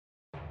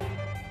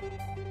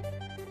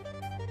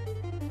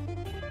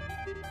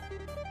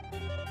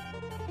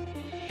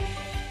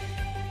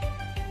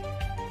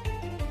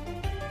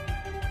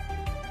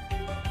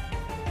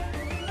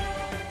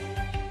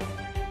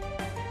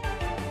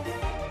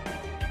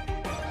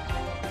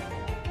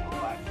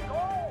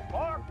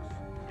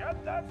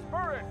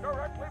spirit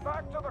directly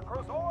back to the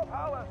Krazoa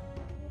Palace.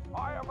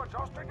 I am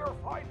adjusting your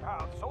flight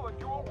path so that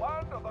you will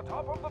land at the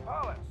top of the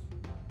palace.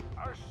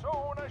 As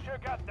soon as you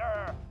get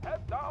there,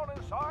 head down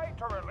inside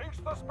to release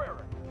the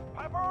spirit.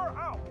 Pepper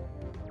out!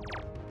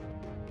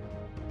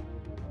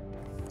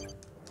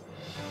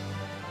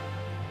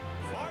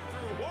 Fly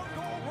through one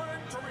gold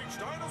ring to reach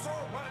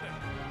Dinosaur Planet.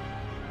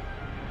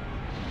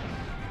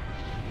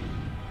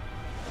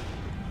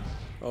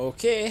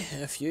 Okay,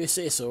 if you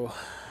say so,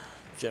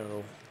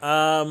 General.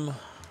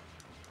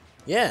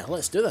 Yeah,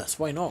 let's do this.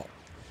 Why not?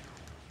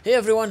 Hey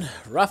everyone,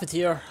 Rapid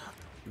here.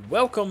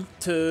 Welcome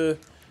to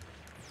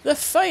the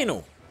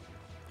final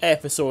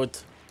episode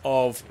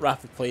of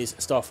Rapid Plays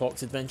Star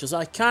Fox Adventures.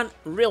 I can't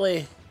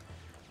really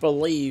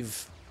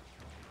believe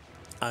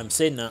I'm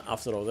saying that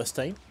after all this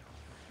time.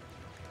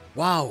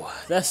 Wow,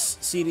 this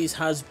series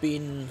has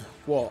been,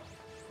 what,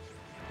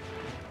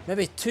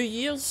 maybe 2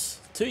 years?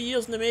 2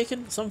 years in the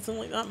making? Something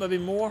like that? Maybe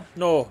more?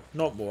 No,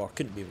 not more.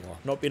 Couldn't be more.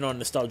 Not been on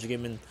Nostalgia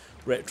Gaming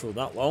Retro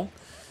that long.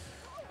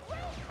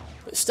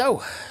 But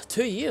still,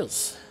 2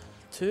 years.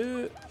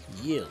 2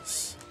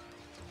 years.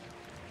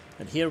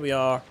 And here we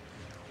are,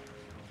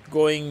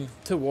 going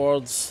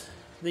towards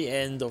the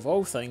end of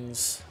all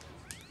things.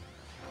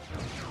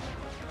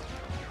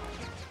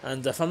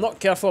 And if I'm not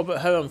careful about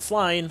how I'm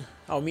flying,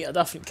 I'll meet a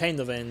different kind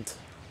of end.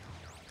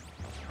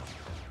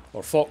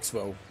 Or Fox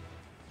will.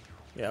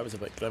 Yeah, that was a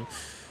bit grim.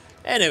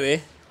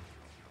 Anyway.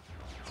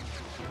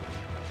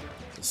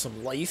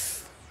 Some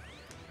life.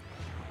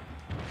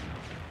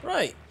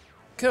 Right.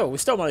 Cool, we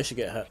still managed to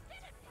get hit.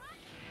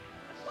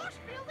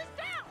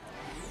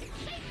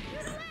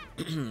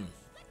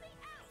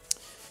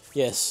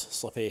 Yes,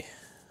 Slippy.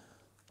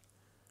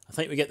 I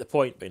think we get the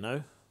point by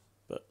now.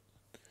 But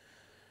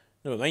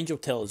never mind, you'll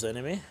tell us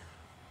anyway.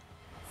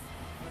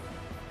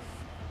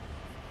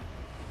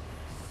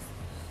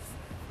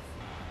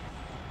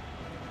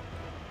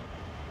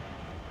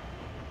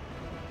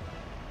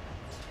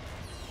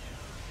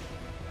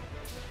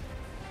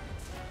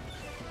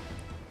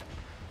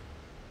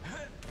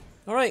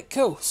 Alright,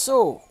 cool.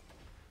 So,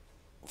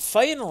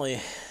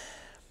 finally,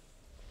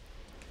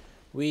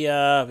 we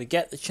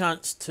get the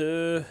chance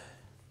to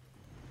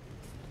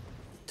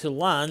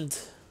land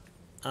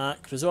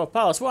at Krazoa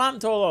Palace. What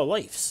happened to all our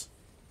lives?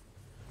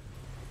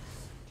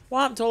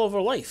 What happened to all of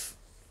our life?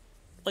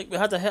 Like, we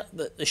had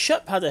the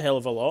ship had a hell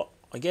of a lot.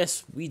 I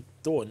guess we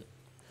don't.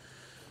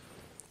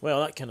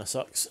 Well, that kind of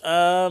sucks.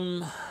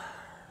 Oh,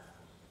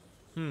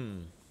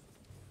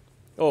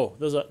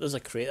 there's a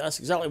crate. That's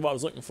exactly what I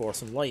was looking for.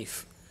 Some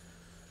life.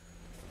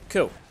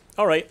 Cool.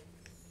 Alright.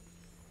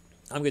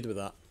 I'm good with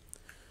that.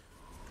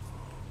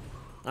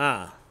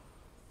 Ah.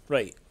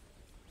 Right.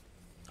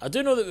 I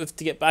do know that we have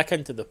to get back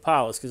into the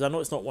palace, because I know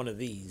it's not one of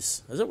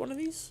these. Is it one of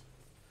these?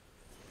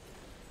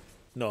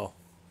 No.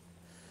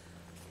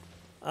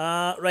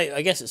 Right,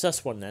 I guess it's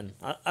this one then.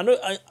 I knew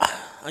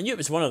it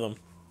was one of them.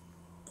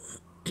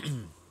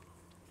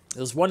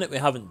 There's one that we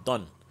haven't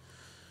done.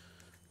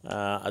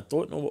 I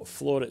don't know what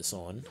floor it's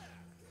on.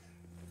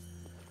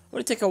 I'm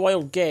going to take a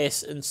wild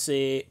guess and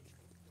say...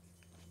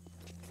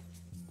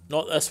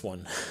 Not this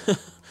one.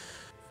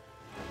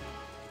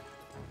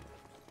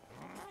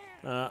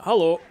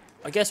 Hello.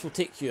 I guess we'll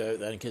take you out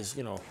then, because,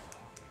 you know,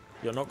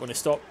 you're not going to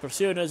stop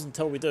pursuing us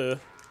until we do.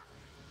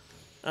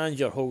 And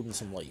you're holding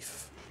some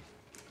life.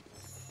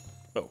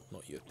 Well,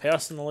 not you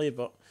personally,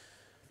 but...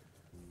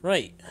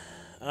 Right.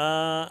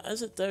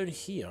 Is it down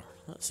here?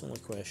 That's the only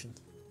question.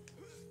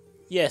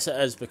 Yes, it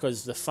is,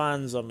 because the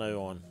fans are now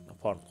on,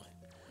 apparently.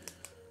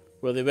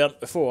 Where they weren't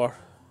before.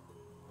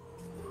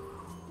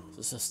 So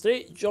it's a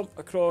straight jump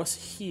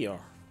across here.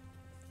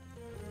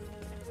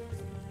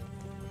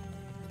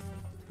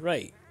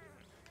 Right.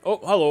 Oh,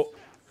 hello.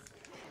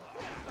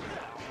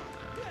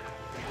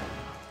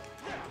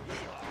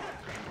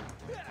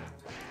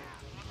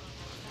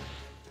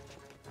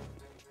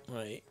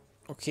 Right.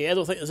 Okay, I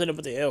don't think there's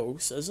anybody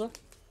else, is there?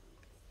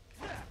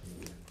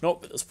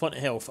 Nope, but there's plenty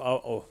of health.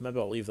 Oh, maybe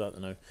I'll leave that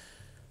now.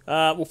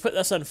 We'll put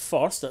this in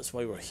first, that's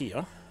why we're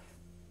here.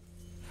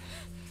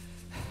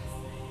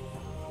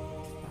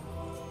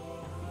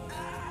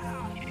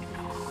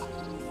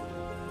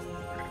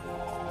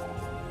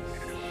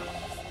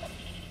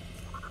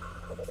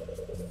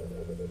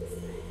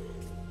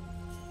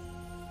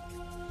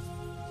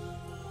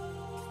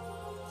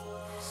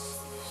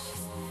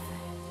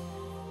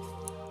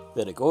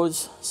 There it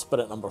goes,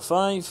 spirit number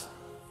 5.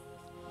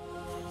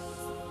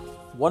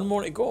 One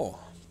more to go.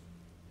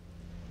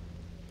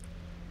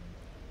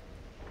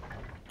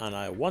 And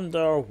I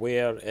wonder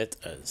where it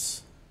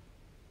is.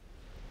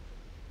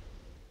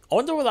 I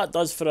wonder what that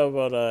does for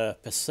our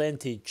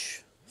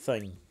percentage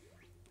thing.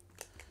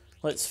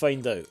 Let's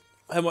find out.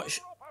 How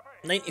much?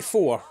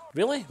 94.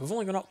 Really? We've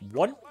only gone up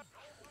 1?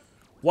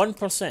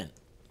 1%.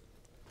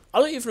 I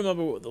don't even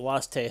remember what the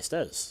last test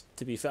is,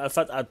 to be fair. In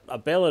fact, I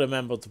barely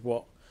remembered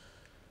what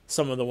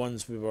some of the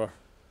ones we were...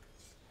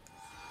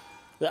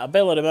 I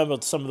barely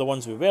remembered some of the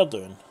ones we were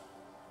doing.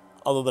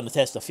 Other than the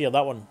test of fear.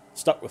 That one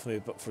stuck with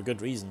me, but for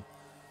good reason.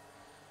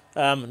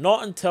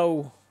 Not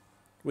until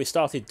we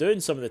started doing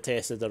some of the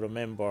tests, I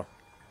remember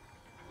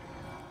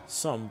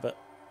some, but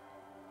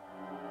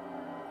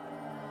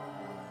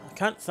I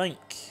can't think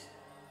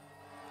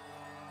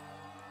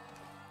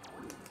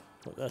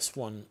what this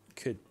one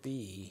could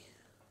be.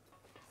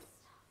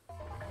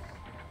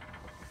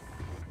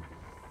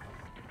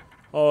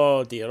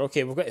 Oh dear,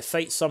 okay, we've got to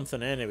fight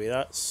something anyway,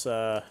 that's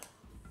that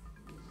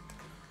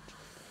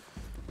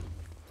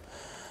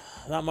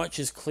much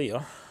is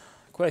clear.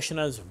 Question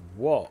is,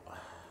 what?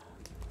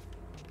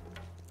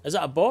 Is it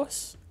a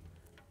boss?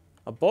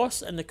 A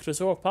boss in the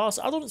Dinosaur Palace?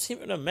 I don't seem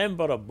to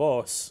remember a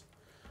boss.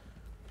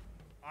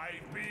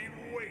 I've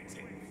been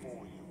waiting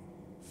for you,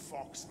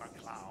 Fox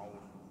McCloud.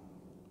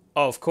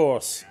 Oh, of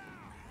course.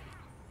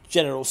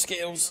 General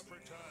Scales.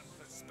 Return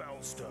the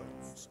spell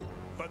stones,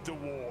 but the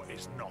war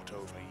is not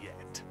over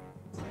yet.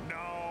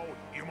 Now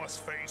you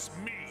must face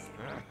me.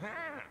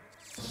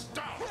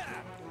 Stop!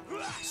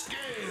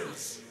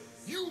 Scales!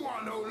 You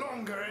are no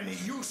longer any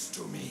use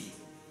to me.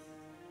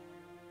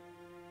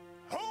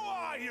 Who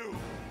are you?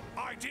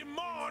 I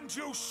demand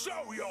you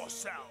show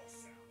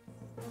yourself.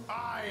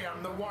 I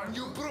am the one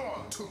you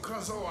brought to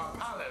Krazoa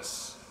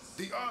Palace.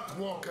 The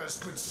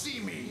Earthwalkers could see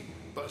me,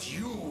 but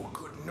you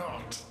could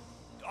not.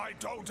 I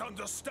don't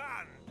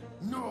understand.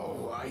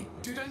 No, I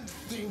didn't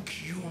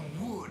think you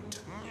would.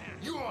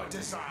 Your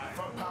desire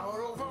for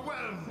power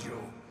overwhelmed you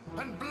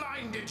and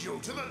blinded you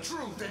to the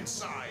truth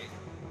inside.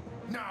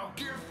 Now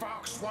give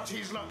Fox what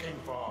he's looking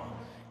for.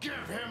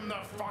 Give him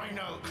the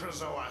final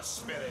Krazoa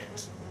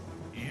spirit.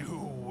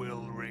 You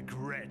will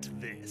regret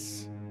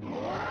this.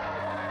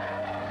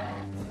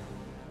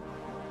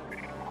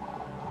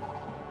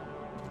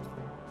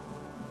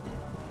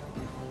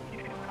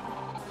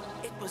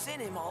 It was in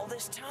him all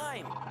this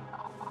time.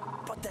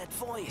 But that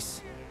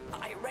voice,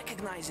 I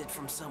recognize it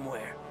from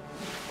somewhere.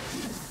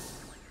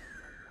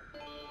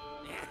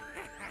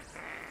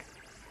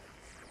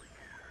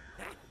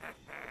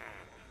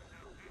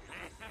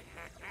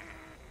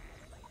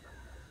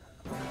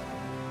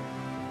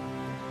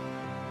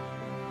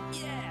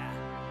 Yeah.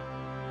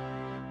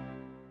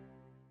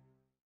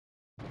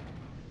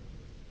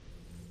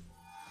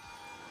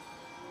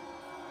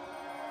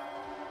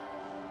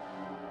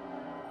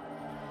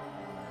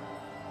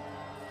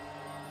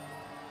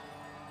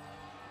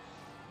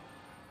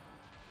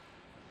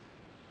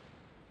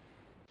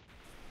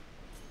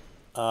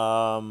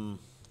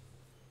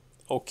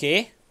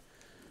 Okay.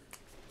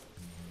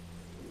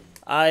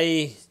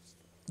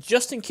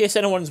 Just in case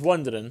anyone's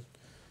wondering,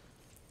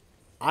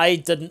 I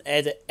didn't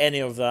edit any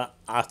of that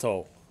at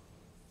all.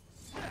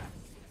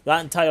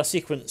 That entire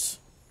sequence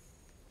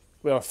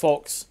where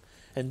Fox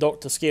and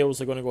Dr.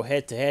 Scales are going to go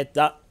head to head,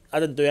 that I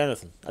didn't do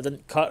anything. I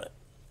didn't cut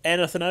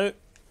anything out.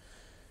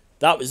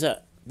 That was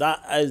it.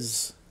 That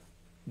is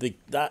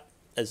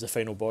the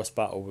final boss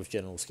battle with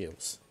General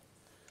Scales.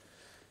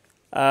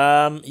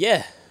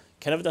 Yeah,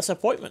 kind of a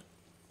disappointment.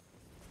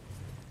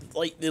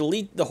 Like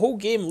the whole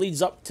game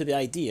leads up to the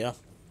idea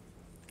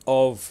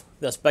of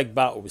this big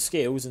battle with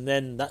Scales, and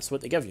then that's what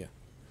they give you.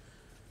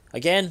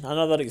 Again,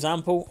 another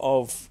example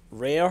of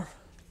Rare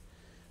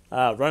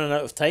running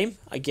out of time,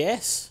 I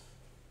guess.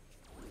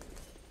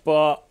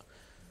 But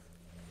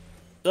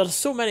there's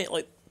so many,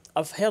 like,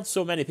 I've heard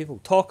so many people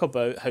talk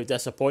about how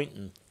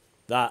disappointing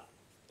that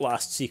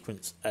last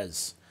sequence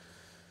is.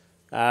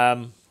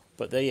 But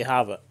there you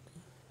have it.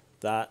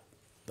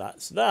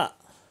 That's that.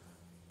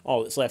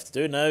 All that's left to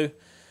do now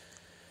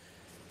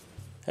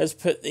is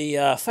put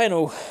the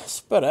final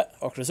spirit,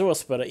 or Krazoa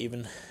spirit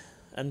even,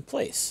 in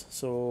place.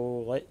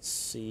 So let's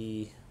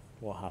see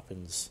what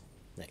happens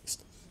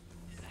next.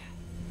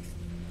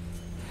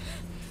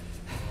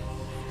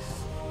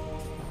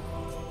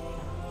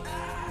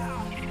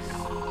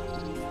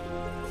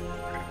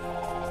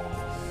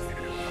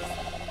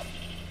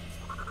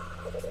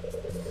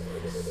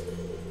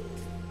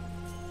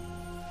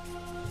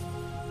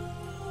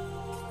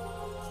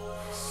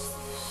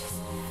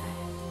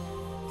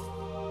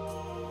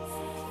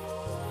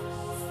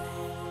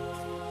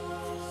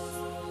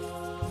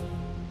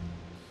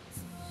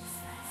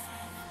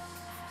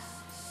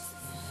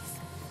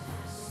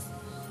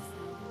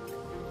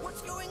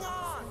 What's going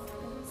on?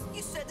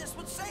 You said this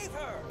would save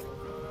her.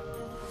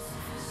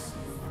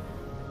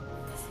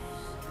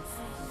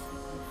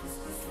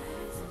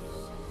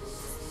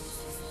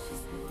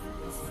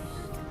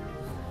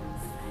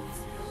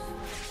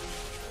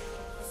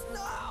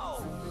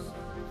 No!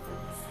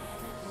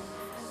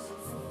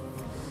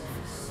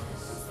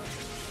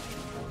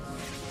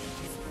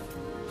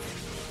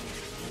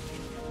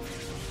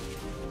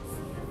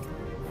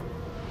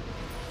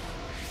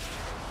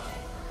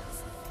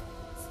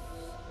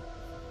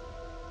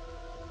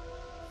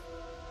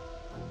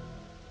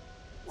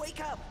 Wake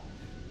up!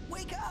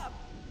 Wake up!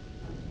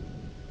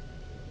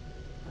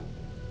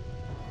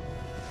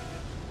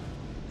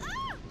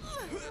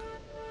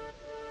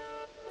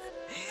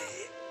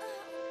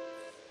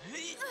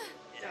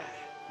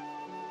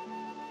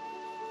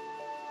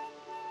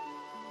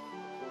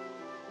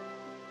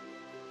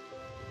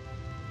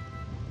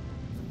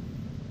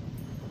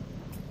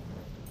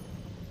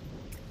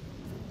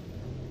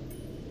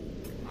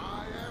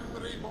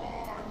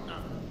 reborn,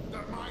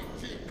 the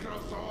mighty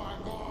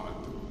Krazoa god.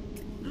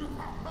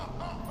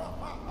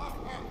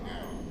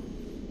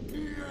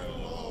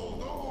 Heal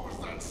all those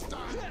that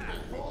stand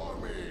before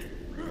me.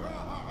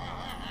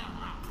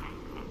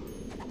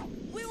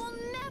 We will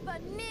never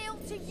kneel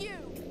to you!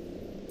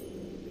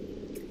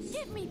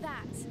 Give me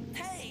that!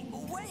 Hey,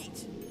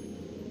 wait!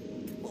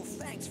 Well,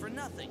 thanks for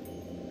nothing.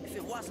 If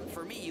it wasn't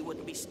for me, you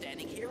wouldn't be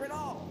standing here at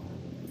all.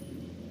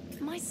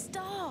 My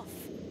staff!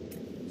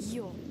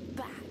 You're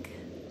back.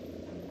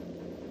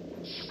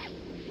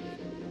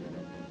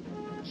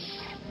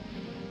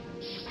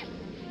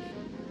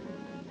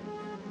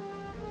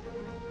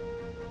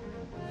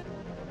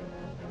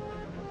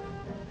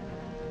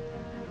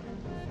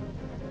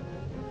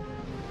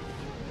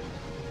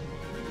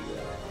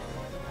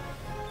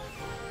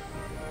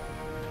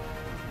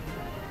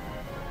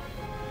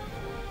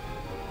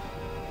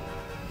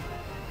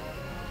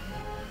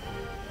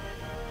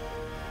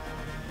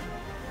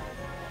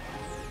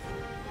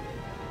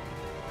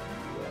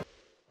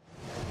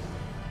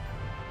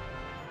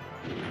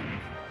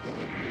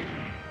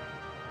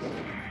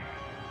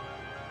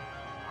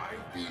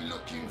 I've been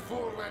looking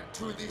forward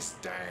to this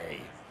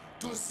day,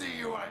 to see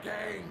you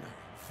again,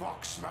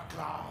 Fox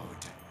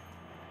McCloud.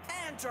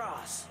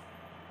 Andros!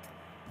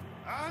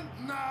 And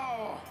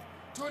now,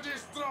 to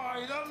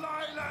destroy the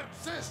Lilac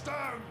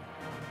system!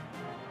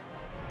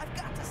 I've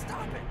got to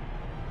stop it!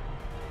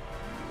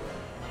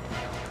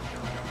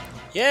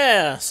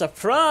 Yeah,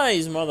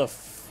 surprise,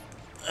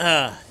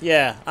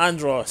 yeah,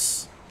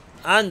 Andros.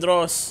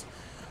 Andros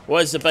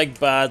was the big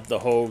bad the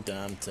whole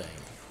damn time.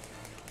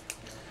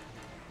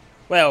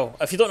 Well,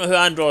 if you don't know who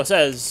Andros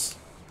is,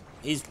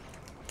 he's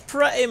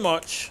pretty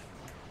much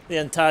the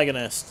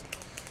antagonist,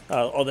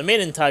 or the main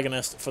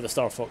antagonist for the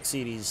Star Fox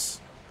series.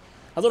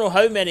 I don't know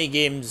how many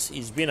games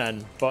he's been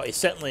in, but he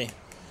certainly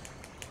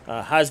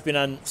has been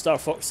in Star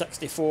Fox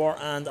 64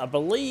 and I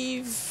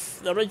believe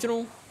the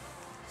original.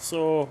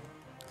 So,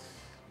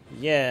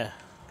 yeah.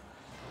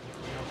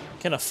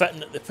 Kind of fitting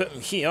that they put him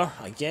here,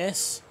 I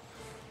guess.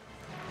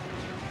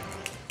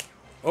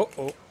 Oh,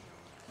 oh.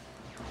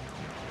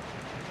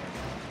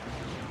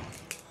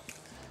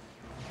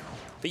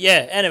 But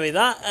yeah, anyway,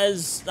 that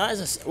is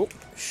a... Oh,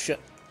 shit.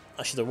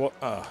 I should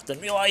have...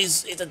 didn't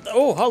realise it did...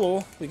 Oh,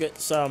 hello. We got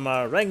some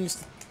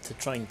rings to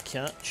try and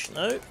catch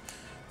now.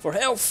 For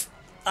health.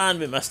 And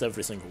we missed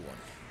every single one.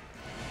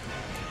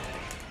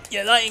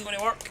 Yeah, that ain't going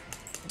to work.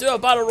 Do a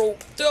barrel roll.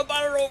 Do a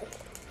barrel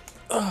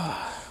roll.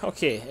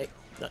 Okay,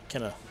 that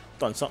kind of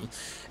done something.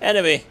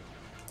 Anyway.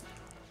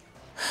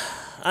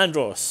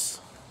 Andros,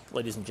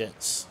 ladies and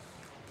gents.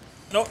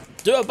 No,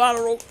 do a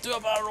barrel roll. Do a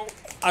barrel roll.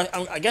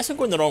 I guess I'm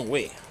going the wrong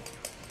way.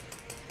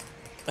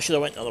 I should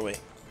have went the other way.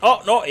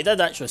 Oh, no, he did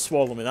actually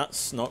swallow me.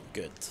 That's not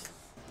good.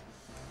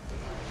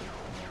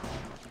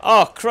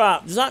 Oh,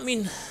 crap. Does that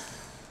mean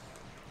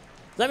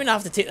I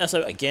have to take this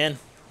out again?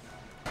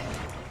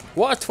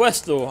 What a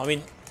twist, though. I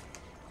mean,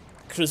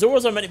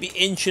 Krazoas are meant to be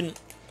ancient,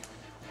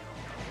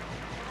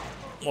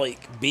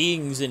 like,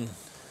 beings, and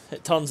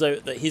it turns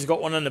out that he's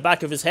got one on the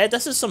back of his head.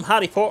 This is some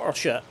Harry Potter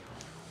shit.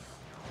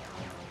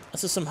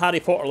 This is some Harry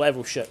Potter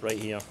level shit right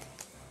here.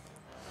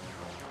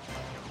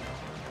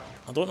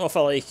 I don't know if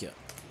I like it.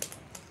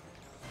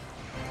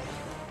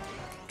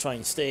 Try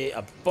and stay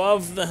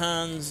above the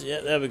hands.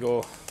 Yeah, there we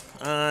go.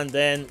 And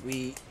then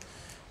we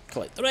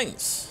collect the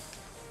rings.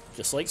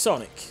 Just like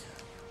Sonic.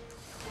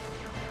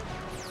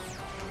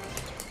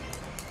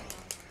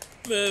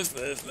 Move,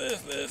 move,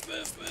 move, move,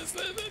 move, move,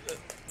 move, move.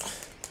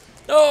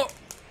 No!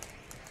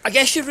 I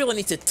guess you really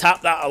need to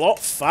tap that a lot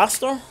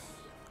faster.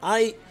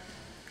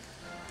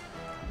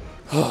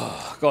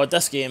 Oh, God,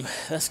 this game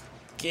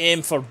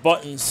for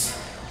buttons.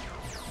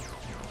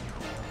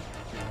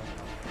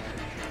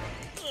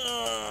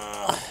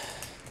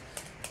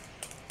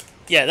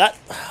 Yeah, that...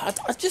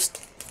 I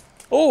just...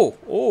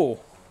 Oh.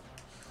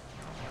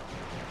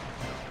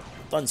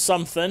 Done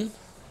something.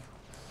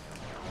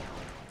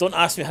 Don't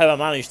ask me how I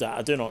managed that.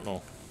 I do not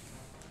know.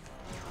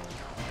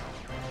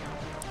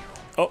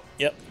 Oh,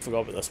 yep.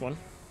 Forgot about this one.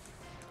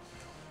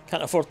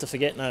 Can't afford to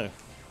forget now.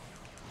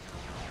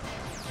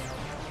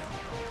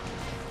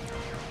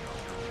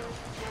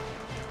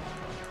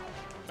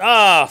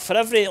 Ah, for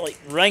every, like,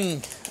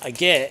 ring I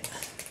get...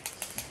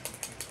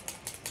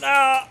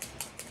 No!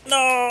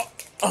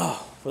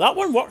 Oh, well, that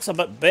one works a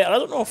bit better. I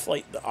don't know if,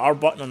 like, the R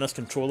button on this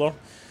controller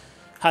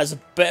has a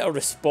better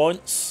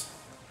response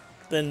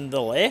than the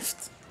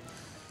left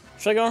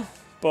trigger,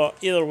 but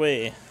either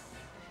way,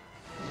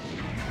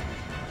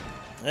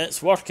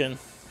 it's working.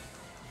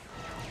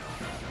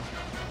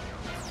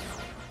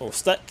 We'll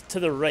stick to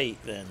the right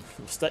then.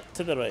 We'll stick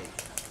to the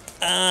right.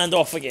 And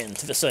off again,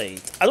 to the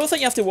side. I don't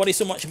think you have to worry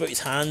so much about his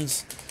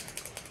hands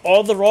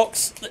or the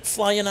rocks that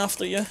fly in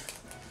after you.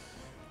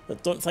 I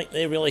don't think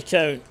they really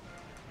count.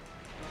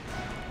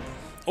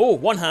 Oh,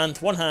 one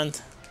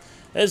hand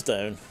is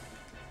down.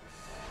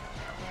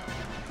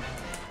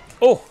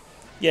 Oh,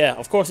 yeah,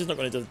 of course he's not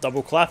going to do the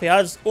double clap. He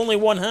has only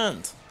one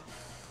hand.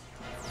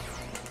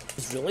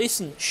 He's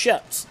releasing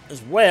ships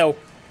as well.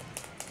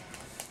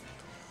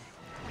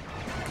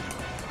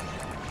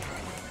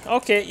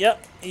 Okay,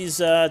 yep. He's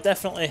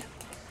definitely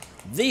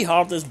the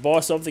hardest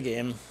boss of the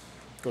game.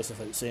 Goes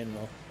without saying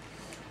though.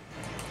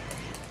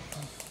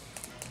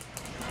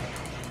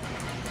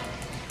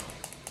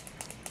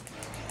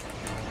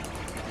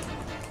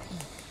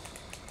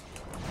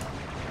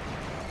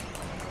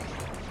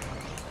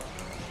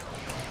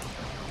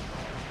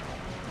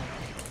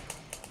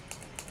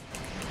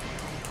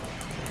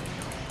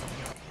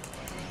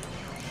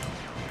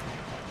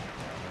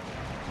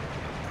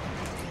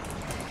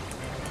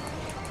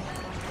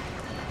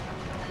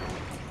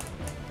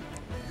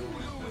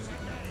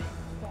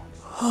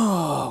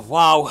 Oh,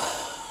 wow.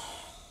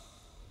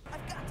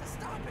 I've got to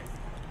stop it.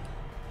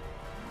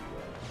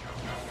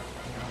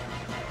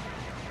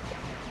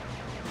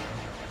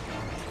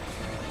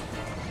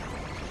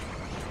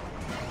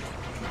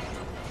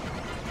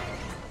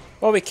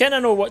 Well, we kind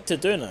of know what to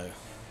do now.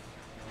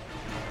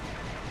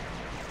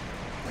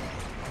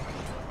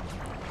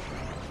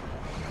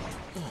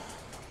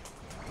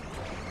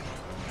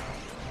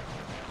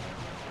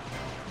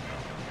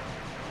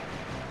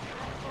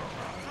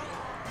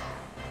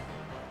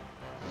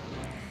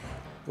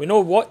 We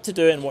know what to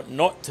do and what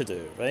not to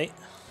do, right?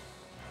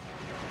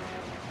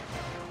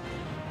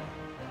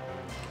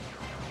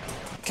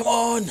 Come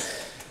on!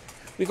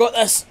 We got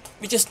this!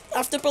 We just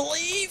have to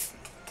believe!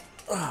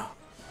 Ah.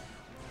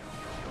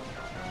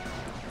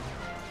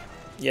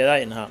 Yeah,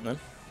 that ain't happening.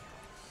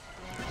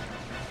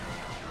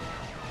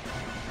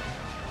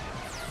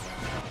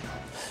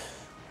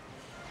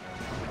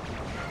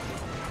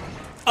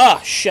 Ah,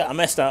 shit, I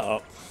messed that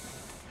up.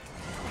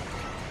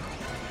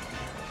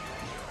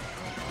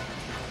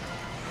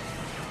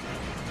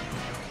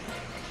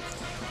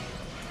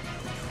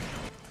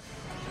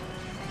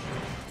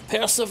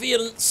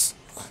 Perseverance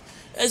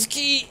is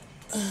key.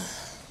 A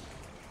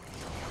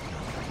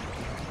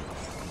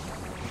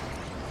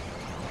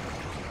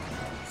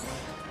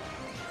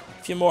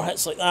few more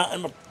hits like that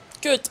and we're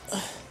good.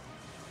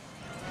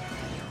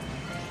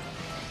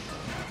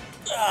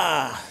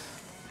 Ah.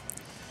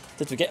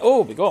 Did we get...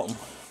 Oh, we got him.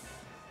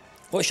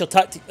 What's your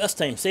tactic this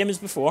time? Same as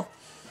before.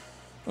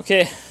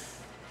 Okay.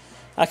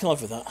 I can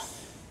live with that.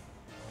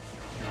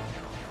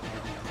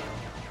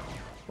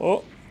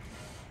 Oh.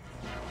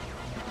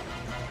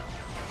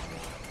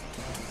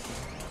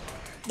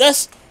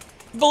 This,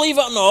 believe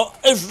it or not,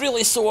 is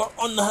really sore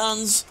on the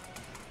hands.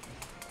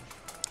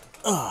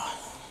 Ah.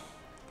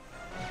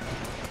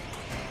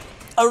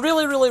 I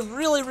really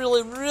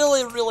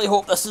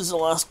hope this is the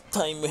last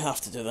time we have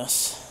to do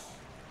this.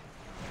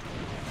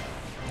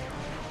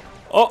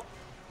 Oh,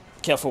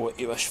 careful what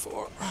you wish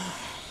for.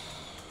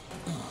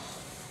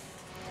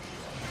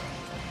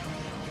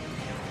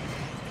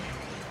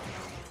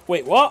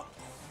 Wait, what?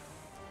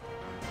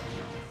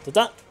 Did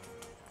that...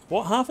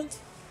 What happened?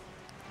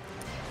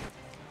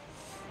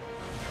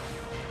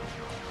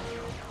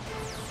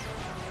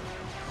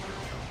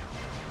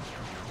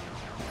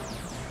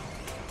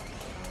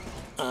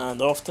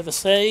 And off to the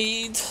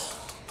side.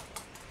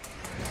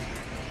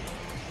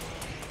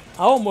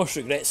 I almost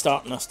regret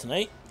starting this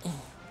tonight.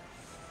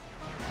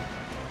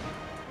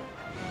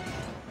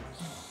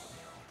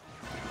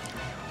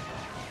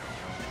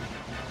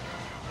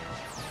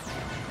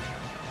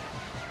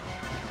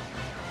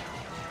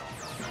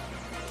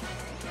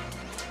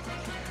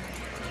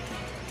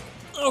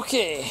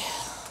 Okay.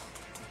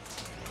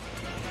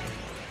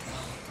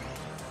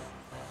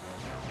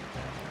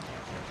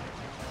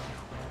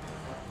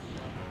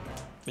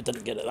 We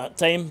didn't get it that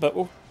time, but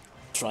we'll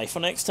try for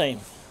next time.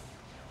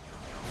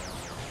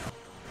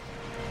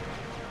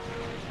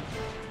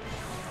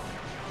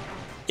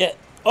 Yeah,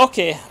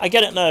 okay, I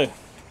get it now.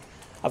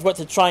 I've got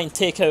to try and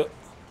take out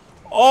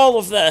all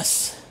of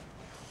this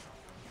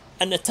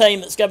in the time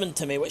that's given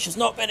to me, which is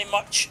not very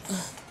much.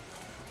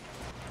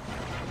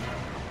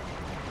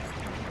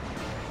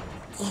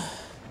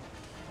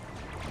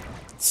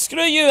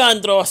 Screw you,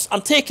 Andros.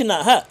 I'm taking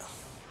that hit.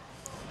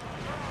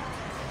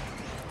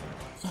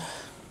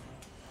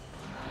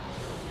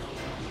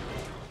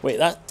 Wait,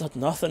 that did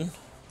nothing.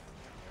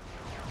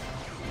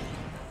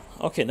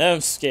 Okay, now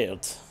I'm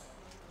scared.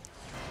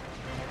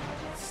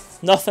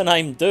 Nothing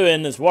I'm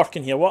doing is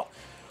working here. What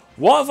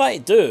have I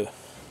to do?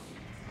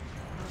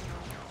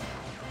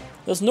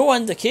 There's no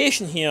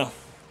indication here.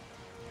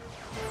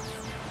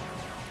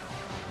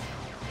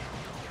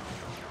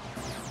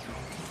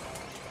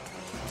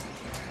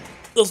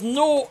 There's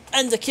no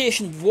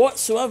indication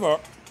whatsoever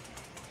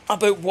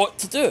about what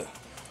to do.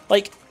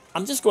 Like,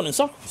 I'm just going in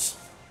circles.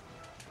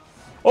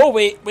 Oh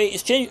wait,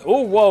 it's changed. Oh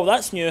whoa,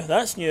 that's new.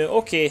 That's new.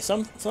 Okay,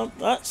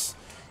 that's,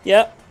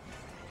 yeah.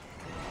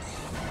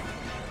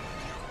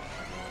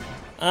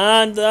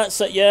 And that's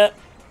it. Yeah.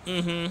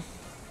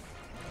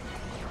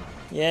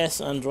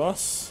 Yes,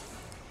 Andros.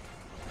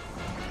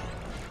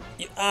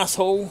 You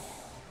asshole.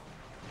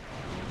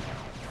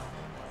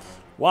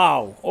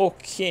 Wow.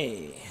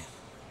 Okay.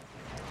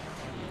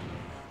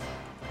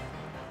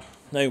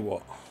 Now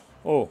what?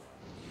 Oh,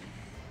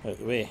 out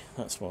the way.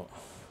 That's what.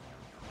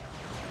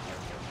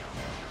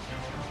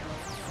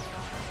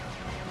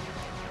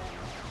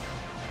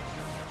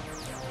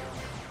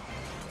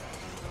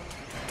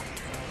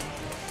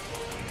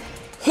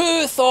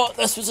 Who thought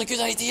this was a good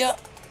idea?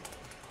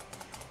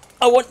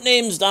 I want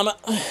names, damn it.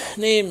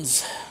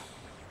 Names.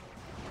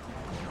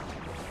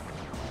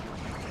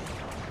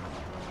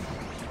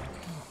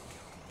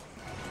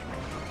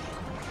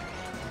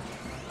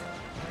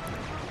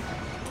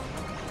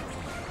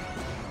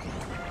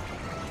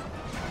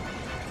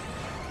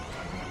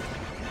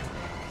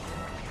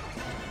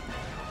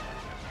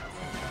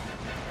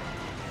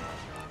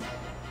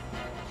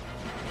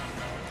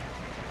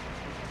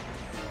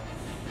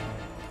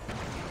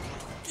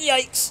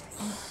 Yikes.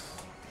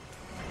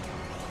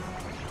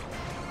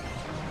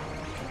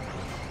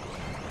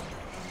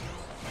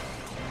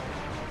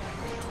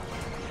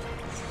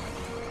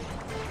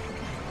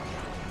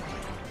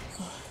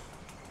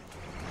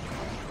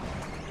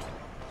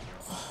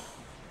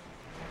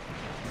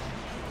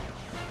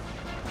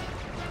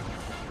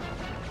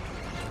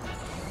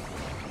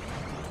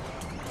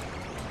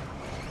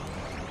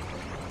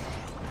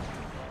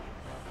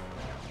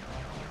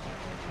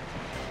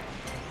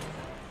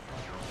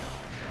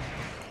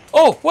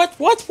 Oh,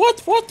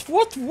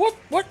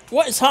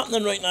 what is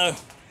happening right now?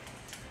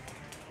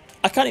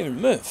 I can't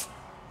even move.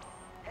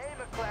 Hey,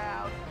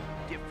 McCloud.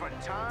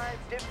 Different times,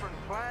 different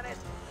planets,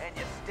 and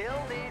you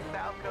still need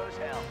Falco's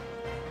help.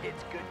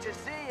 It's good to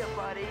see you,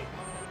 buddy.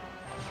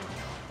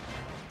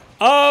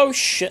 Oh,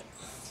 shit.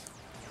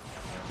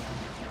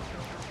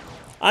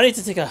 I need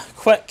to take a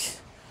quick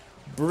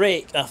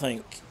break, I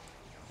think.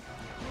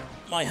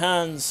 My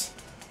hands,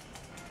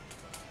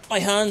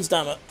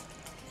 damn it.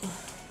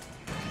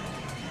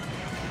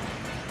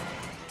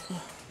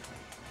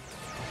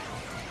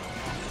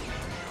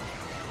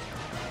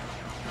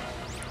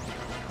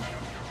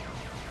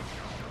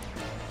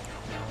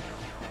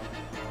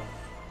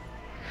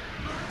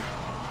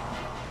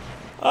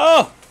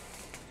 Oh!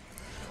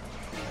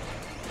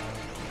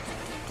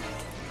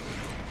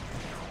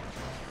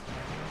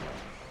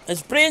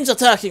 His brain's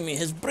attacking me!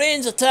 His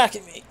brain's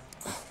attacking me!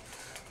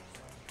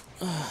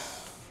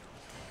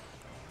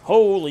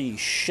 Holy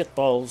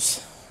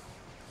shitballs.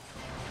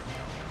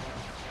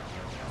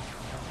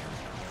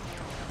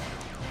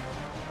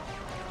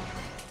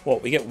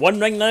 What, we get one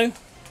ring now?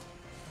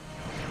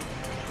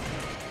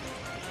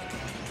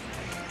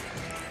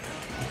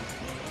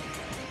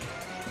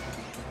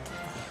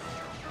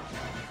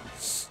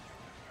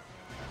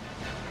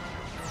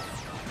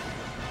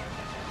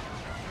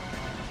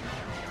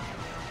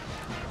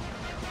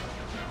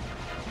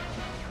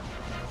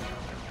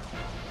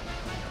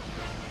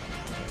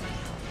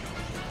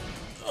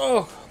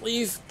 Oh,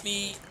 leave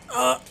me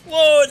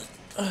alone!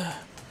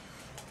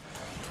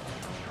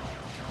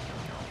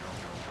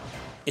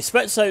 He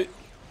spits out,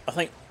 I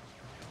think,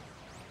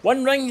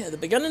 one ring at the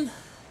beginning.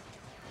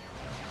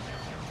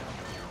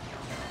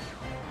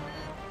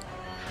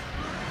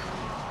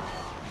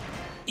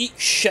 Eat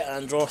shit,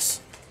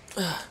 Andros.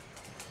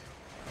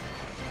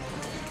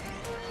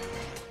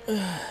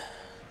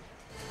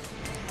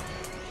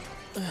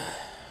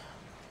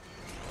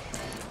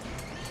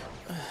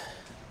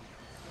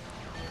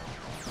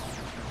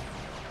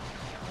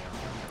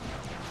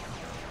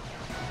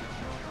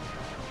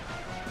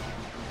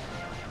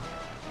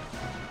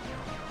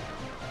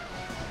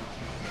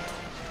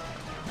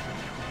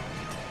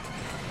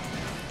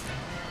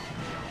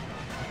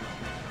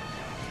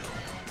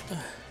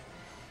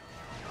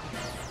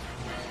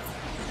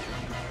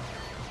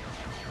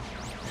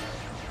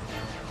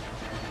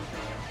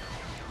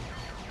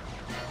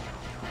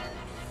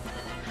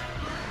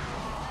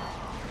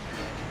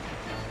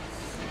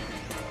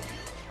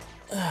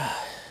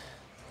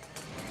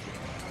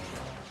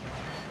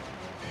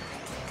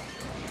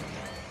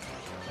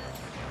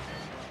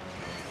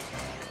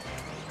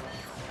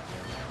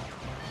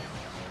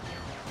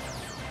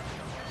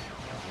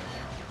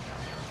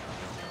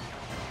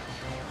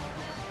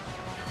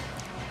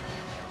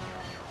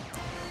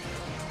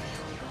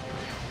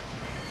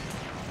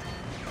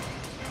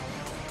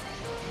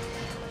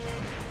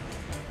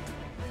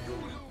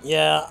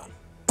 Yeah,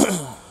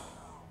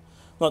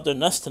 not doing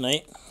this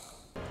tonight.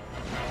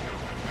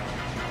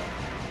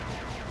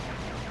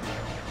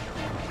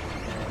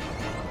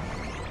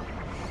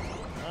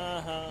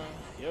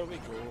 Here we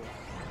go.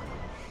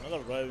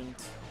 Another round.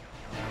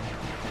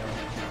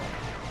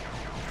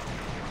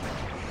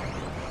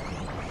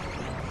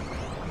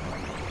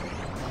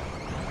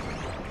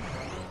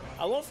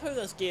 I love how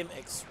this game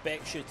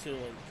expects you to,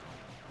 like,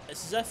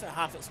 it's as if it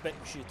half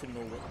expects you to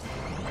know it.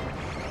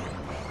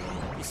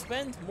 You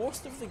spend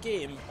most of the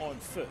game on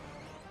foot,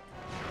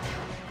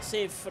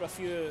 save for a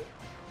few,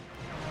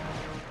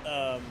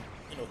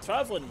 you know,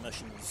 travelling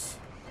missions,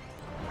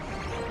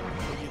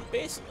 where you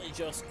basically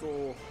just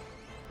go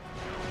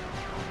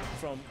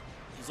from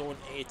zone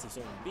A to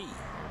zone B.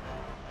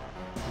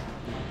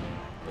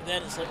 But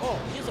then it's like, oh,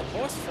 here's a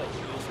boss fight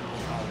using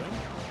the power ring.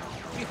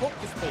 We hope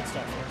you've played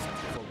Star Fox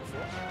before.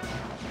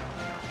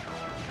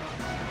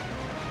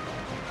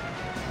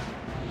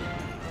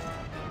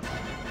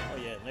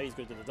 Now he's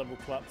going to do the double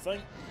clap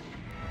thing.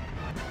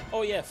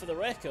 Oh yeah, for the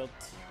record,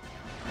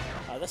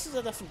 this is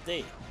a different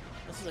day.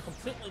 This is a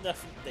completely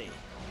different day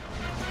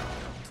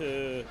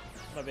to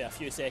maybe a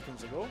few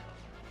seconds ago.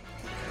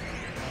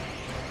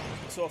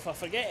 So if I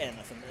forget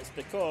anything, it's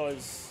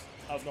because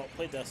I've not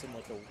played this in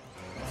like a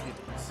few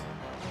days.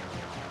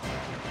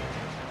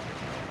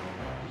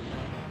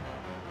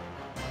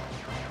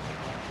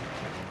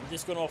 I'm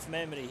just going off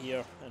memory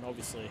here, and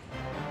obviously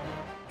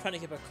trying to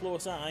keep a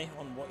close eye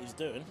on what he's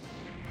doing.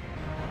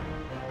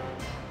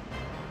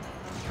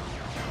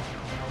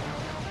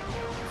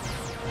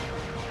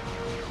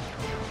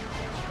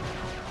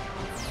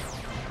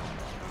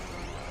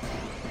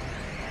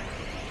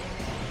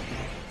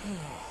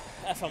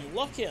 If I'm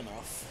lucky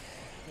enough,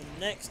 the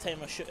next time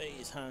I shoot at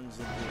his hands,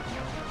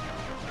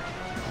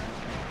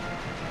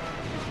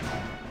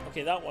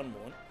 okay, that one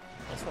won't.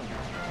 This one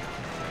won't.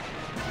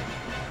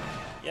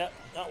 Yep,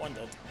 that one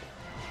did.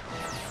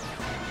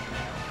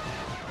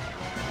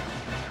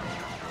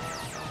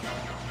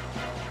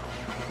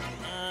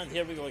 And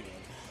here we go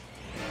again.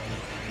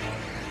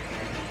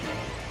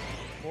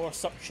 More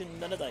suction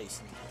than a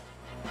Dyson.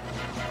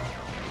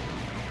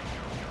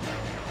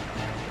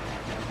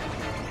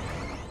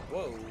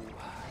 Whoa.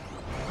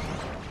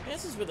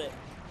 This is where the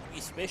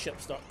wee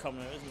spaceships start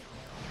coming out, isn't it?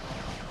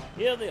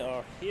 Here they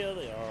are, here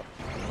they are.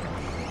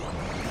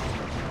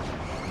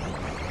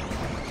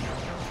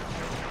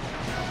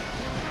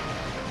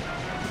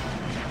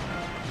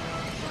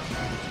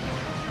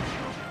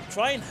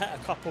 Try and hit a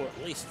couple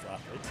at least,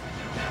 Rapid.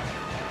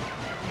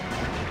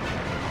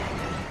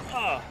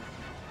 Ah!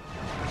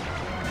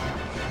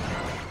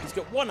 He's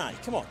got one eye,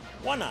 come on,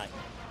 one eye.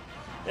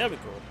 There we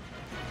go.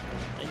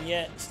 And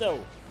yet,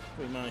 still,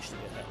 we managed to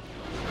get hit.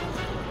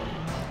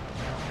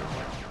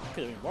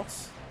 Could have been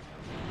worse.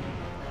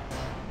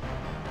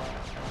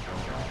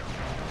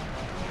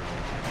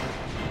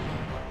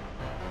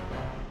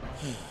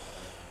 Right,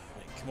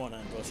 come on,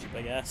 Andros, you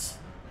big ass.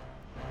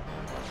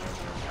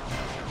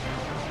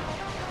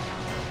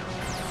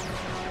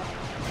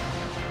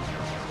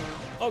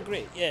 Oh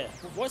great, yeah.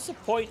 What's the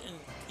point in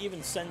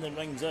even sending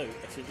rings out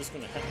if you're just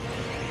going to hit me?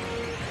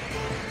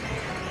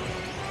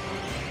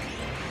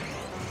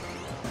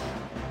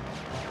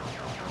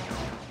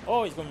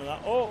 Oh, he's going with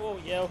that. Oh,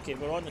 yeah, okay,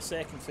 we're on the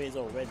second phase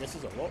already. This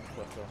is a lot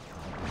quicker.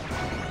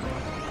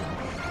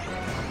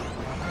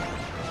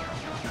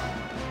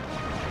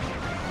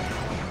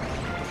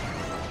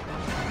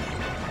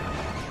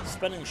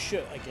 Spin and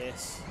shoot, I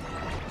guess.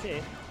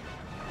 Okay.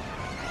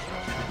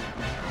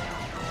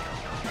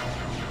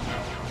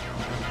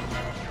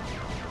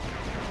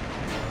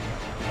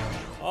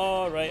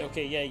 Oh, right,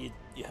 okay, yeah,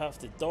 you have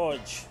to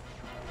dodge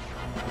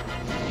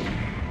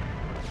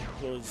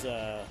those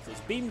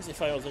beams he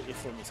fires at you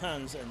from his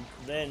hands and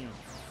then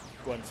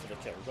go in for the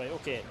kill. Right,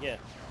 okay, yeah.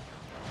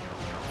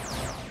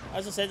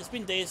 As I said, it's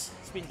been days.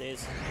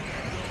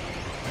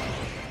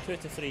 2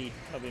 to 3,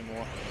 maybe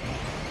more.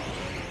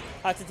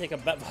 Had to take a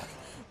bit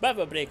of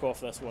a break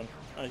off this one,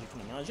 as you can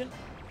imagine.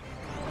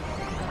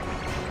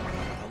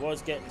 I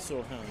was getting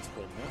sore hands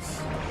playing this.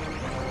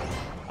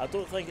 I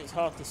don't think it's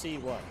hard to see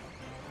why.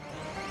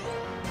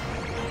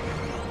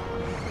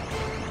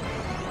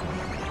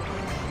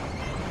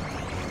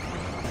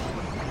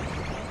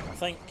 I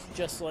think,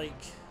 just like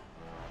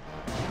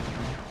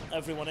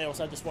everyone else,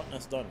 I just want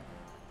this done.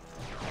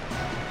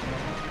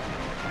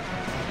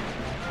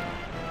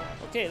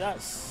 Okay,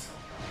 that's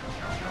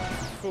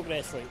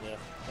progress right there.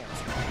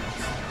 That's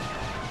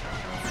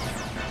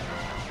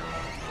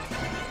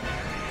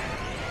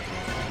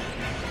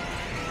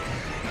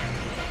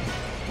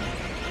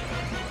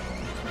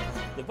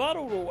the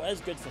barrel roll is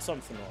good for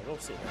something, I will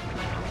say that.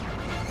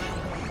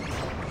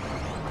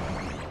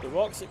 The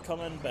rocks that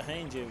come in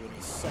behind you when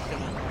he's sucking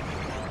in.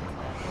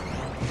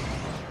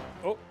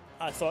 Oh,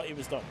 I thought he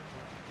was done.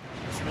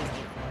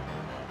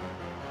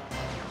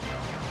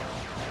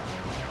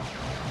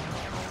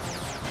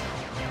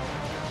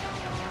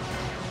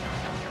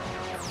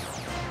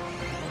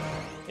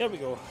 Here we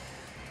go.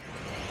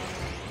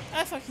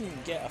 If I can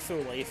get a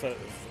full life out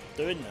of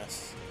doing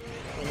this,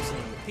 rinsing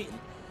and repeating,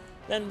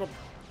 then we're,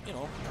 you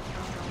know,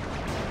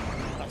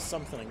 that's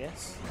something, I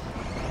guess.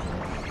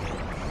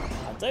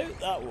 I doubt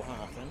that will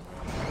happen.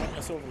 I'll get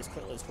this over as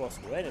quickly as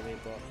possible anyway,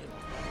 but, you know.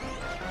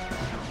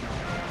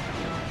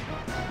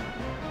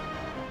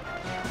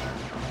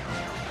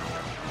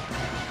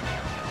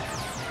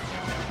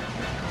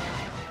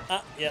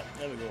 Ah, yeah,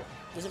 there we go.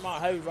 Doesn't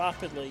matter how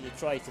rapidly you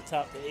try to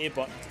tap the A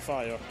button to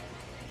fire,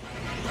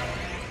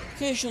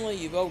 occasionally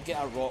you will get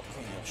a rock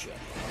on your ship.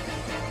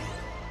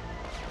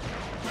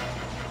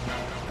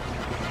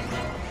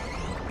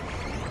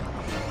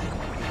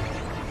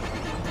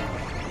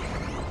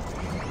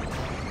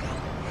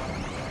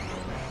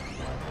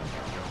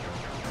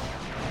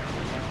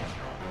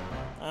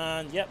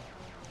 And yep,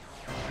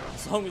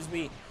 as long as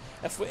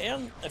if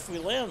we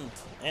learned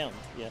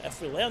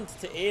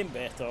to aim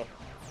better,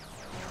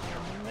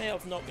 we may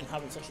have not been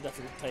having such a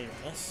difficult time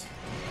with this.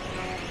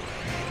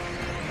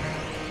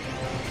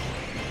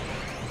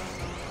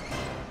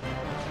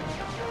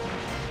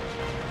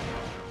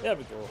 There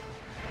we go.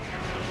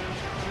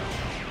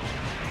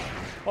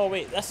 Oh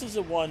wait, this is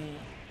the one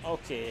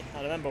Okay,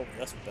 I remember what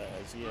this bit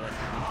is, yeah.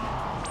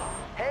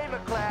 Hey,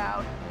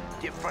 McCloud.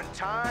 Different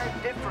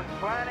time, different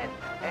planet,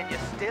 and you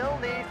still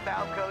need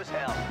Falco's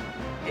help.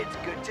 It's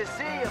good to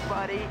see you,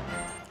 buddy.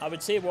 I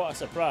would say what a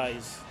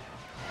surprise,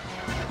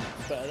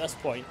 but at this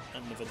point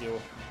in the video,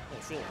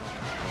 it's really not.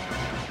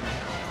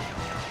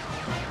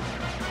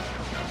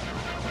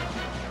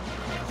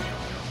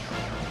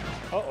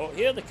 Uh-oh,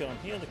 here they come,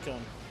 here they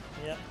come.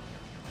 Yep.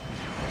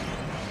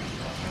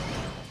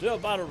 Do a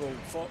barrel roll,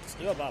 Fox,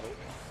 do a barrel.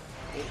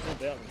 Do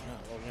better than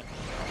that, will you?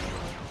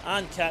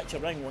 And catch a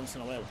ring once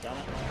in a while, damn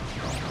it.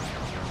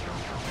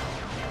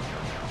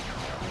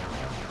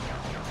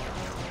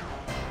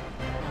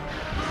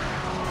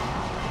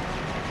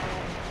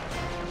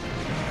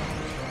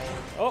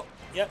 Oh,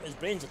 yep, his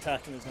brain's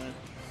attacking us now.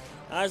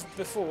 As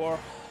before.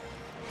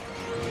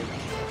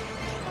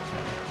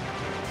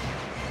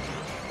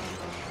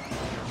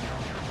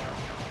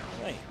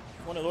 Right,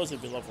 one of those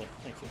would be lovely,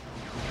 thank you.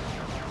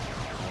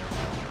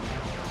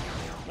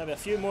 Maybe a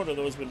few more of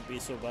those wouldn't be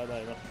so bad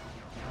either.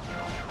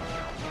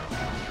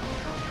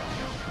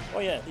 Oh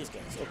yeah, these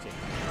guys, okay.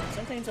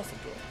 Sometimes I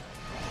forget.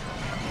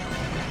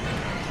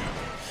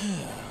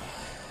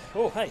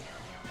 Oh, hi.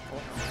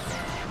 Oh.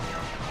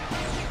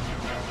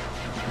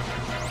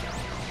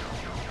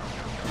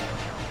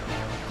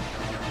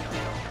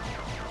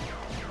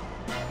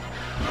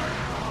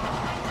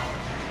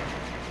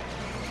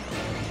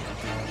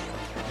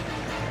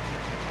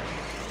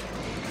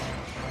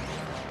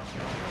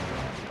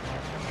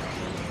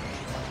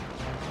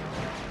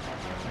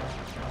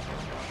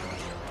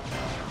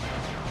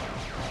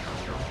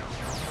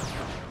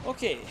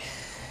 Okay,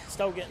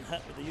 still getting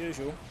hit with the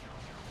usual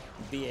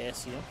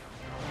BS here.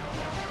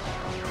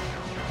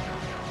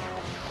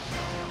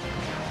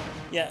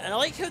 Yeah, and I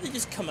like how they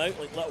just come out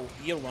like little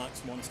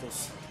earwax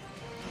monsters.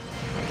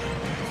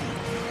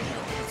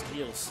 These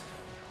ears.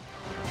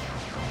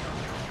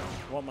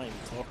 What am I even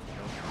talking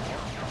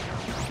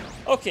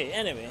about? Okay,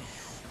 anyway.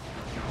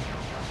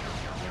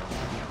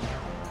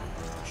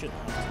 Shouldn't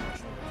have too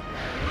much.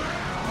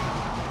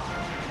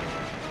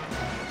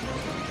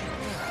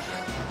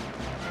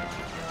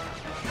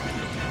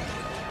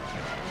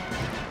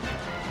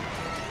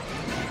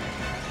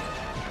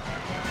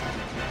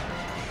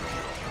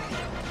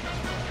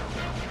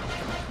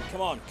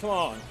 Come on, come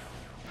on.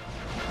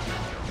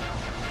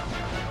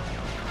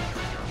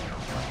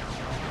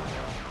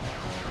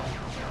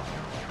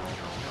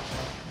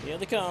 Here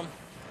they come.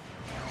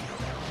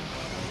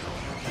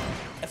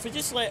 If we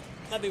just let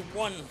maybe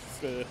one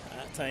through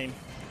at a time.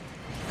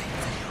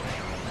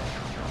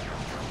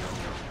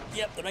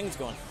 Yep, the ring's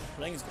gone.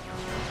 The ring's gone.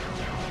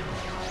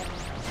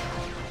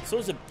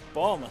 So's the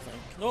bomb, I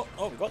think. No,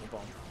 oh, we got the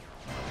bomb.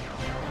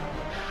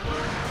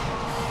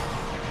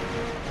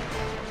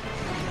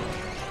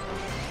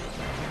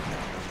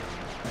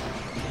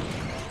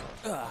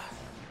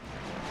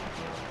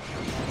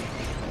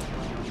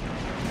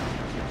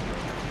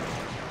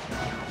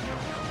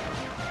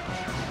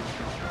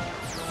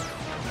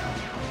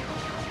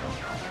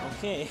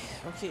 Okay,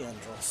 okay,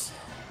 Andros.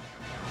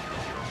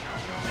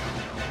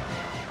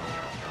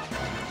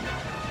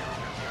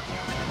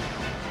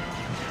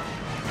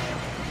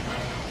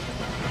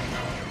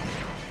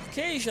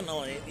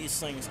 Occasionally, these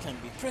things can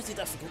be pretty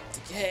difficult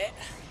to get,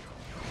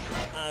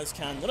 as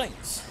can the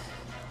rings.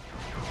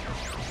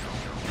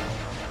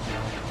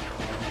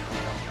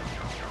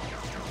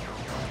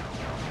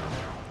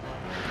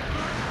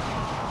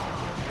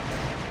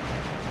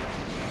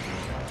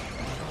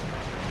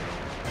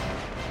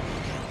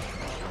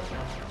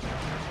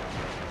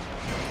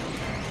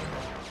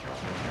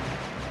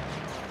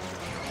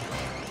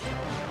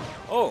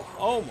 Oh,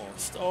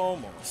 almost,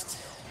 almost.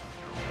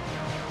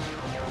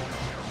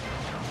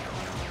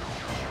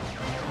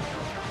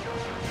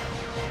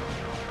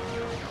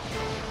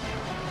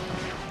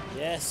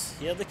 Yes,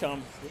 here they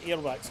come, the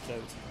earwax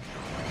crowd.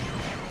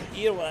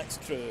 The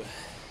earwax crew.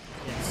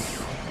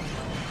 Yes.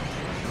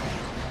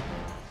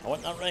 I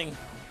want that ring.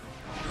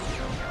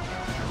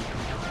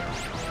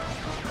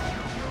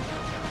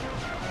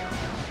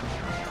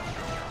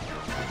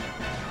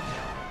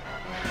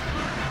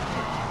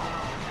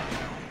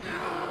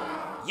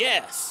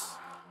 Yes!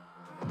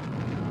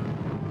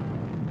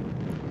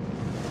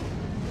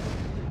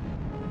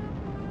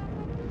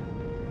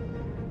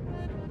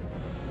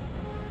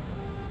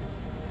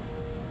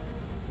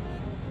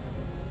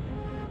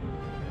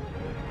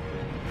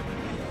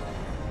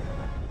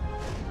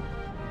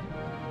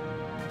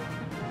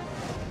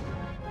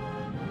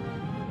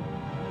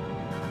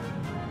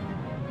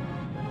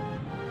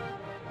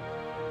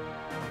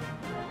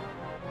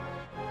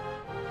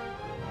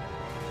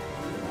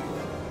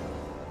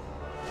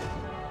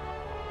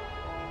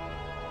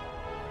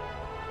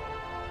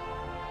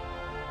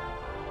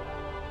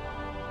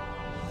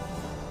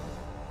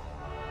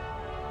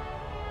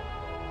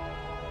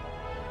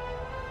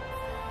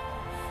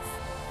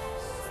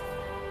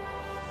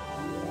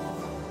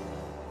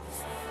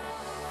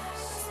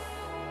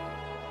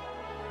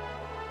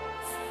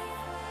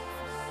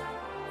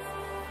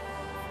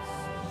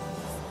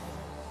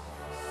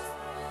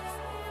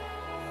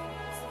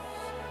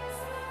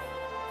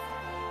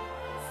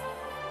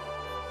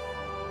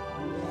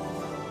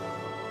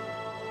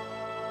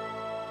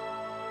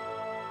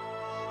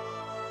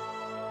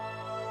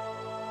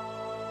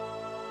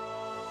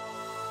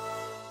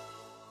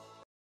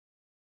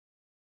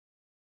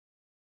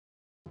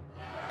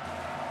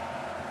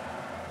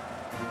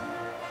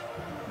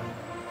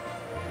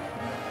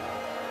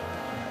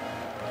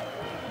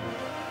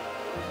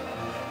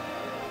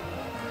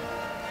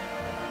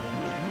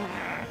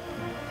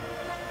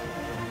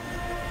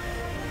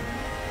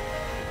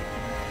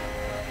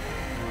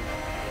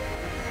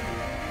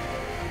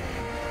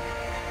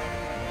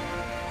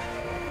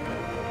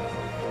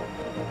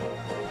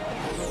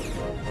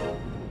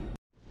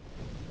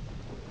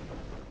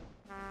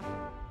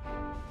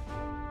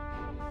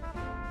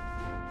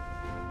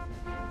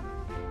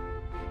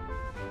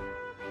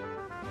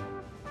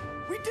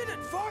 did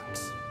it,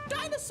 Fox!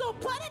 Dinosaur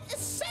Planet is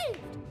saved!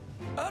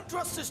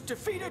 Andros is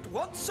defeated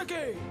once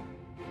again!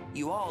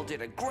 You all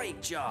did a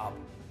great job.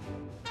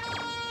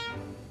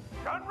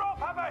 General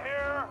Pepper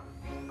here.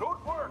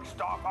 Good work,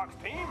 Star Fox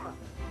team.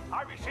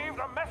 I received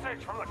a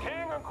message from the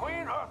King and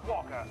Queen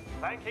Earthwalker,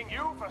 thanking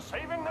you for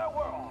saving their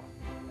world.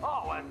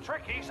 Oh, and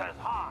Tricky says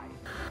hi.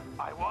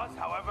 I was,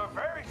 however,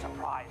 very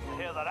surprised to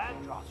hear that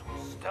Andros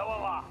was still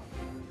alive.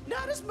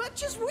 Not as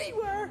much as we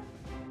were!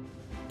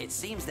 It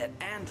seems that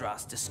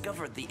Andros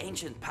discovered the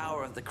ancient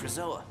power of the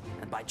Krazoa,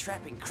 and by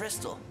trapping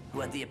Crystal, who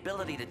had the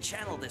ability to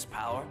channel this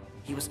power,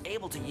 he was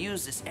able to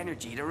use this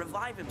energy to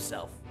revive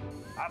himself.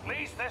 At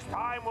least this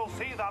time we'll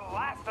see the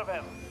last of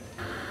him.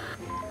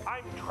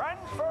 I'm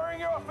transferring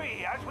your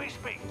fee as we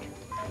speak.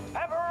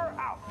 Pepper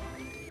out.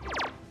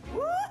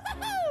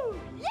 Woohoo!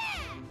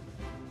 Yeah!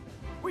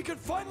 We can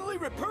finally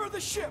repair the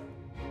ship!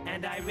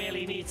 And I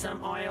really need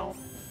some oil.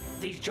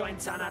 These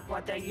joints are not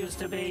what they used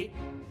to be.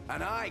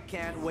 And I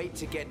can't wait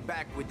to get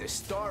back with the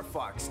Star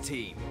Fox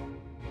team.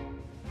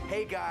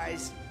 Hey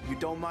guys, you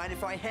don't mind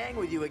if I hang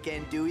with you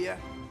again, do ya?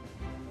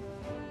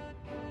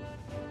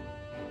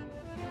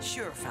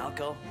 Sure,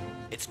 Falco.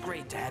 It's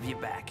great to have you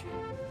back.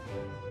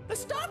 The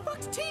Star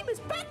Fox team is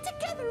back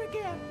together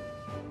again!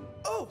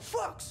 Oh,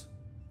 Fox!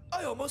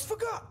 I almost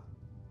forgot!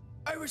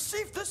 I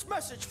received this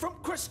message from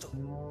Crystal.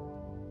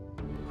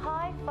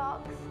 Hi,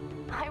 Fox.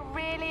 I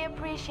really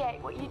appreciate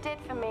what you did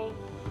for me.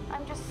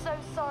 I'm just so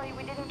sorry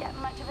we didn't get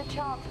much of a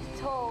chance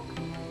to talk.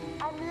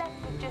 I'm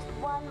left with just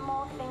one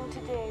more thing to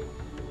do.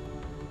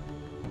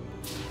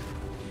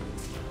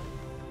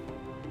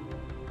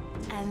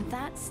 And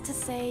that's to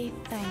say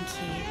thank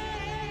you.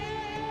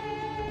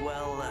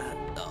 Well,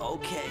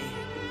 okay.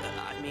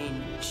 I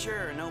mean,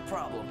 sure, no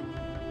problem.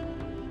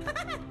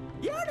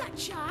 You're not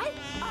shy,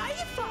 are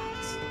you,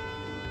 Fox?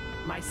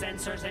 My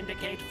sensors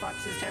indicate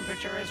Fox's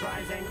temperature is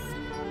rising.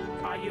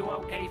 Are you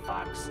okay,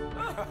 Fox?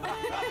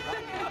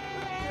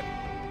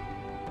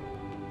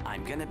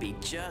 I'm gonna be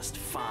just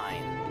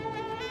fine.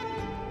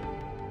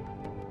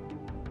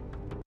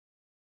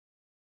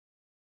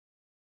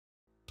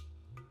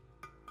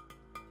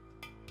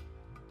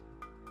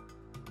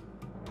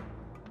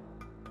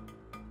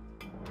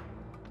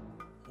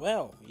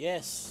 Well,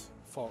 yes,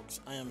 Fox,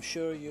 I am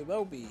sure you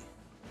will be.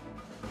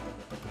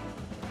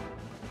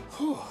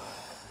 Whew.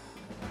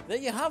 There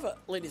you have it,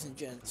 ladies and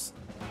gents.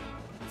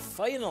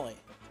 Finally,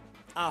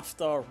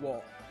 after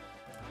what?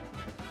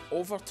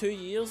 Over 2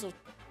 years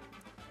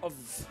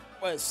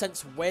well,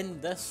 since when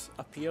this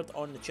appeared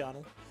on the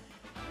channel,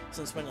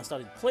 since when I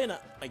started playing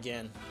it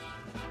again,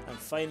 and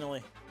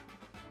finally,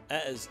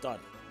 it is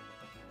done.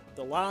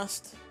 The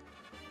last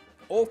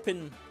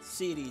open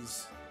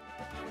series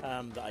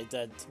that I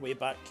did way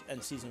back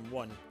in Season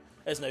 1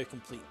 is now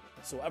complete.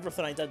 So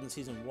everything I did in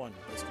Season 1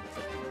 is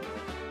complete.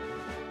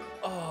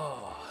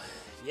 Oh,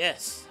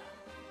 yes.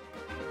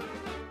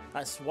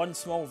 That's one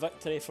small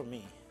victory for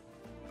me.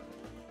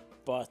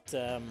 But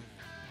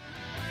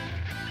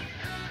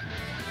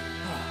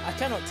I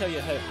cannot tell you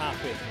how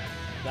happy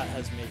that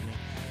has made me,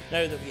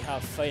 now that we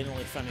have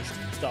finally finished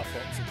Star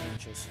Fox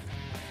Adventures.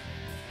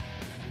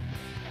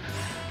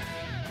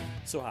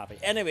 So happy.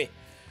 Anyway,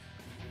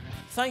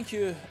 thank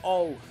you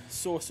all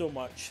so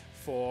much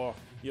for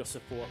your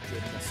support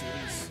during this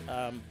series.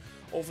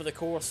 Over the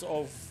course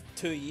of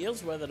 2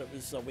 years, whether it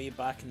was way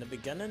back in the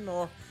beginning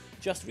or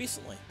just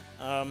recently.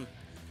 You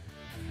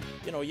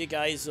know, you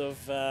guys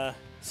have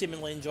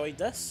seemingly enjoyed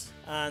this,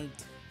 and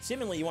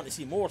seemingly you want to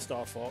see more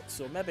Star Fox,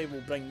 so maybe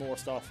we'll bring more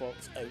Star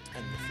Fox out in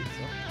the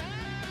future.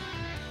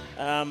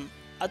 I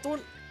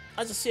don't,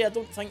 as I say, I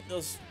don't think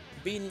there's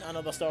been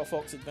another Star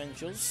Fox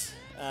Adventures.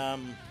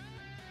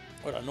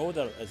 Or I know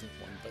there isn't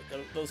one, but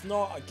there's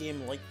not a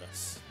game like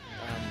this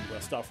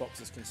where Star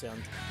Fox is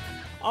concerned,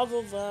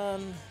 other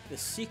than the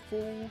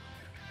sequel,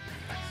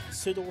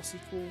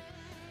 pseudo-sequel,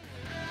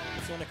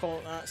 if you want to call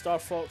it that, Star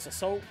Fox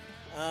Assault.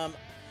 I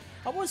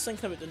was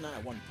thinking about doing that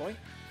at one point,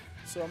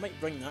 so I might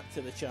bring that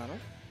to the channel.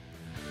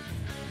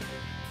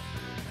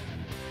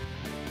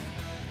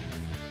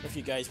 If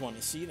you guys want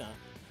to see that,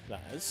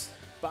 that is.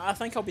 But I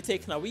think I'll be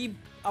taking a wee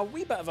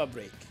bit of a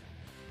break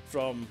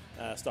from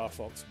Star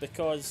Fox,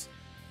 because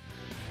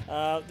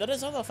there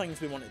is other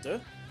things we want to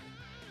do,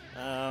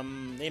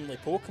 namely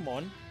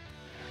Pokemon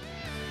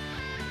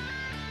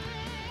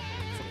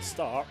for the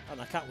start, and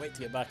I can't wait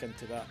to get back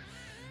into that.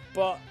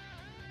 But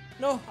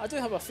no, I do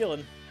have a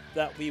feeling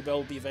that we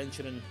will be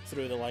venturing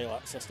through the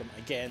Lilac system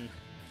again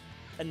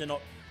in the not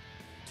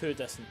too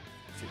distant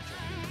future.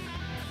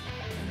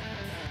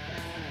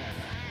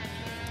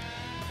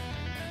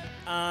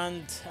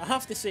 And I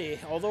have to say,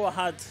 although I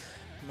had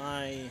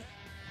my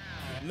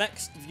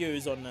mixed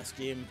views on this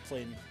game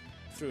playing it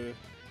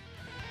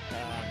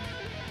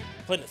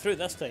through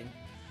this time,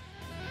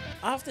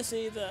 I have to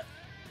say that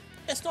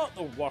it's not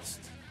the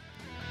worst.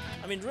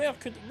 I mean, Rare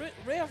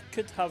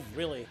could have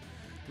really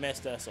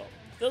messed this up.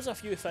 There's a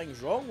few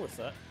things wrong with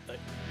it, like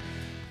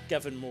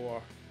given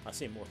more, I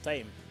say more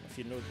time. If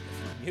you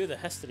knew the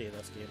history of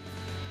this game,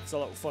 it's a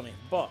little funny.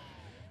 But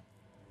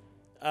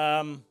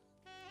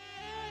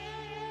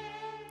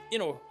you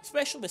know,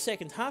 especially the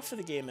second half of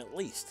the game at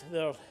least,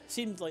 there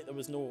seemed like there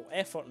was no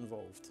effort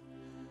involved.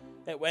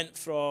 It went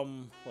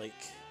from, like,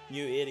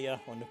 new area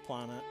on the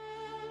planet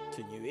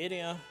to new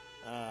area,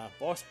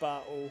 boss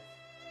battle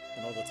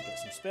in order to get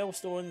some spell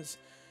stones,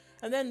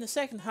 and then the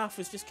second half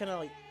was just kind of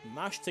like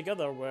mashed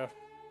together where,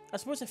 I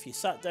suppose if you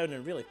sat down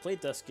and really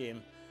played this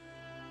game,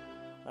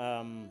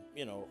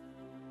 you know,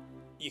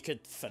 you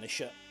could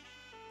finish it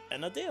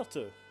in a day or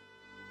two.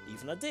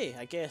 Even a day,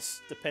 I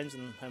guess, depends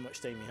on how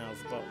much time you have,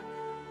 but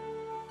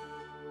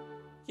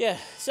yeah,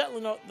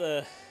 certainly not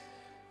the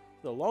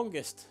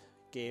longest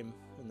game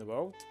in the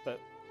world, but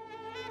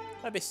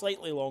maybe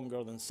slightly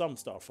longer than some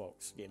Star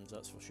Fox games,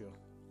 that's for sure.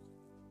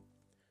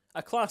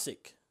 A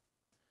classic.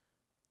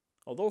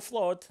 Although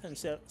flawed in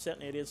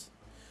certain areas,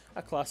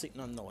 a classic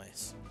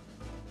nonetheless.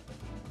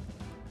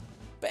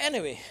 But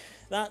anyway,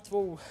 that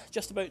will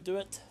just about do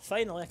it.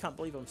 Finally, I can't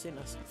believe I'm saying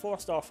this, for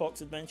Star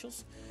Fox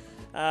Adventures.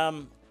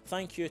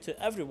 Thank you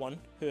to everyone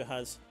who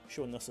has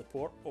shown their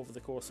support over the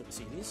course of the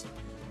series.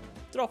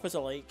 Drop us a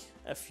like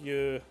if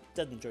you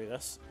did enjoy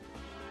this.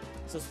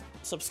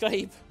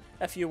 Subscribe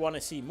if you want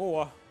to see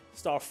more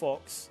Star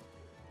Fox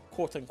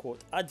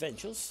quote-unquote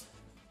adventures,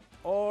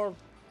 or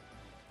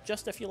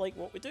just if you like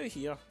what we do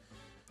here,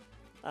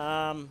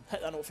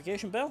 hit that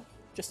notification bell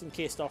just in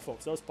case Star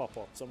Fox does pop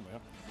up somewhere,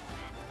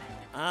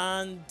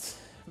 and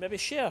maybe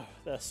share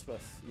this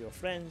with your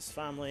friends,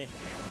 family,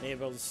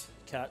 neighbours,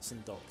 cats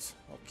and dogs.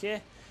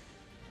 Okay,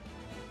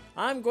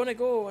 I'm gonna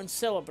go and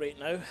celebrate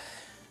now.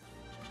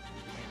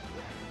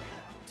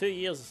 2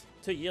 years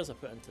I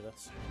put into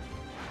this,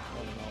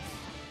 on and off.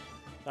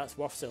 That's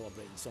worth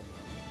celebrating somewhere.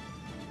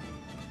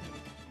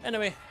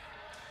 Anyway,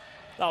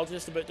 that'll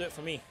just about do it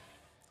for me.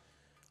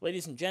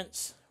 Ladies and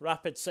gents,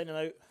 Rapid signing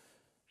out.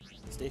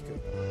 Stay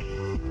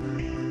cool.